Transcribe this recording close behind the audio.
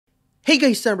Hey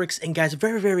guys, Sunbricks, and guys,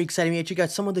 very exciting. We actually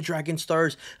got some of the Dragon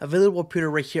Stars available pre-order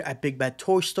right here at Big Bad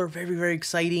Toy Store. Very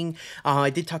exciting. I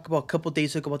did talk about a couple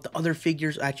days ago about the other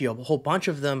figures, actually a whole bunch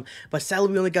of them, but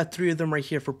sadly we only got 3 of them right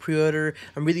here for pre-order.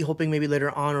 I'm really hoping maybe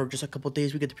later on or just a couple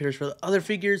days we get the pre-orders for the other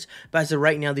figures, but as of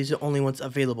right now, these are the only ones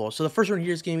available. So the first one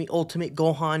here is going to be Ultimate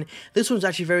Gohan. This one's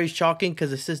actually very shocking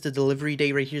because it says the delivery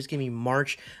date right here is going to be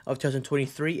March of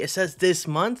 2023. It says this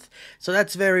month, so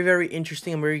that's very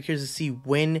interesting. I'm very curious to see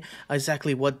when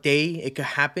exactly what day it could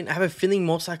happen. I have a feeling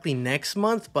most likely next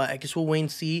month, but I guess we'll wait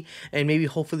and see. And maybe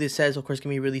hopefully it says, of course,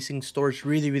 gonna be releasing stores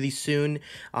really soon.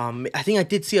 I think I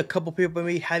did see a couple people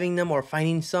maybe having them or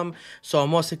finding some, so I'll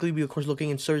most likely be of course looking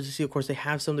in stores to see. Of course they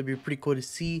have some. That'd be pretty cool to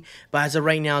see. But as of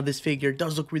right now, this figure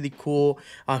does look really cool.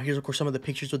 Here's of course some of the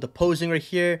pictures with the posing right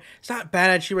here. It's not bad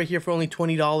actually right here for only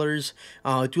 $20.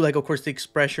 I do like of course the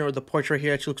expression or the portrait right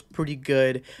here actually looks pretty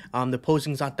good. The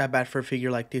posing's not that bad for a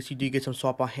figure like this. You do get some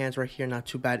swap out hands right here, not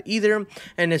too bad either.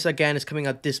 And this again is coming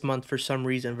out this month for some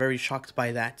reason. Very shocked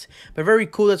by that, but very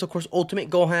cool. That's of course Ultimate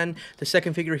Gohan. The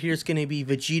second figure here is going to be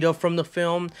Vegeta from the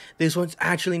film. This one's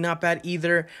actually not bad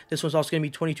either. This one's also going to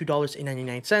be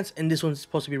 $22.99, and this one's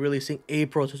supposed to be releasing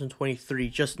April 2023,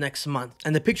 just next month.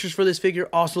 And the pictures for this figure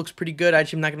also looks pretty good.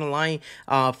 Actually, I'm not gonna lie,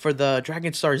 for the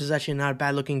Dragon Stars, is actually not a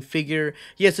bad looking figure.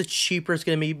 Yes, it's cheaper. It's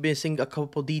gonna be missing a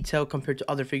couple detail compared to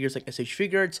other figures like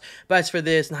S.H.Figuarts, but as for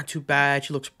this, not too bad.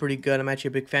 Actually looks pretty good. I'm actually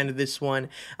a big fan of this one.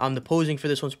 The posing for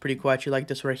this one's pretty cool. I actually like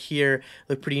this right here.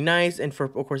 Look pretty nice. And for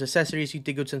of course accessories, you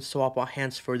did go and swap out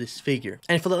hands for this figure.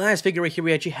 And for the last figure right here,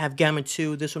 we actually have Gamma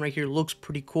 2. This one right here looks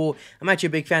pretty cool. I'm actually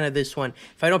a big fan of this one.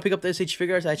 If I don't pick up the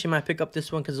S.H.Figuarts, I actually might pick up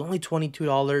this one because it's only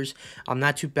 $22.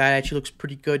 Not too bad. Actually looks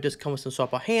pretty good. Does come with some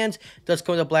swap out hands. Does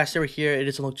come with a blaster right here. It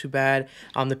doesn't look too bad.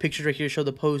 The pictures right here show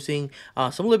the posing.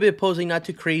 Some little bit of posing, not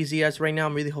too crazy. As right now,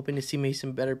 I'm really hoping to see maybe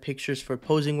some better pictures for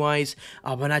posing wise,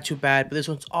 but not too bad. But this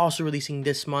one's also releasing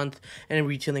this month and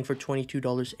retailing for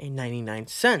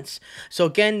 $22.99. So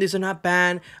again, these are not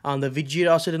bad. The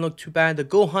Vegeta also didn't look too bad. The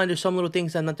Gohan, there's some little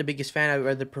things I'm not the biggest fan. I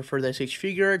rather prefer the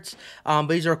S.H.Figuarts. But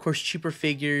these are of course cheaper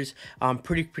figures.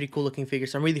 Pretty cool looking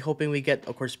figures. I'm really hoping we get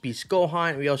of course Beast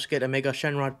Gohan. We also get a Mega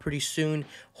Shenron pretty soon.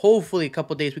 Hopefully a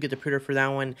couple days we get the pre-order for that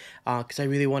one, because I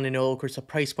really want to know of course the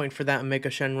price point for that Mega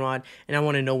Shenron, and I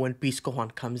want to know when Beast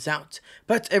Gohan comes out.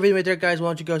 But that's everything right there, guys. Why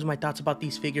don't you guys my thoughts about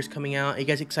these figures coming out? Are you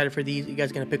guys excited for these? Are you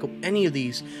guys gonna pick up any of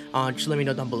these? Just let me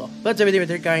know down below. But that's everything right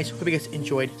there, guys. Hope you guys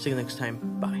enjoyed. See you next time.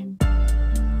 Bye.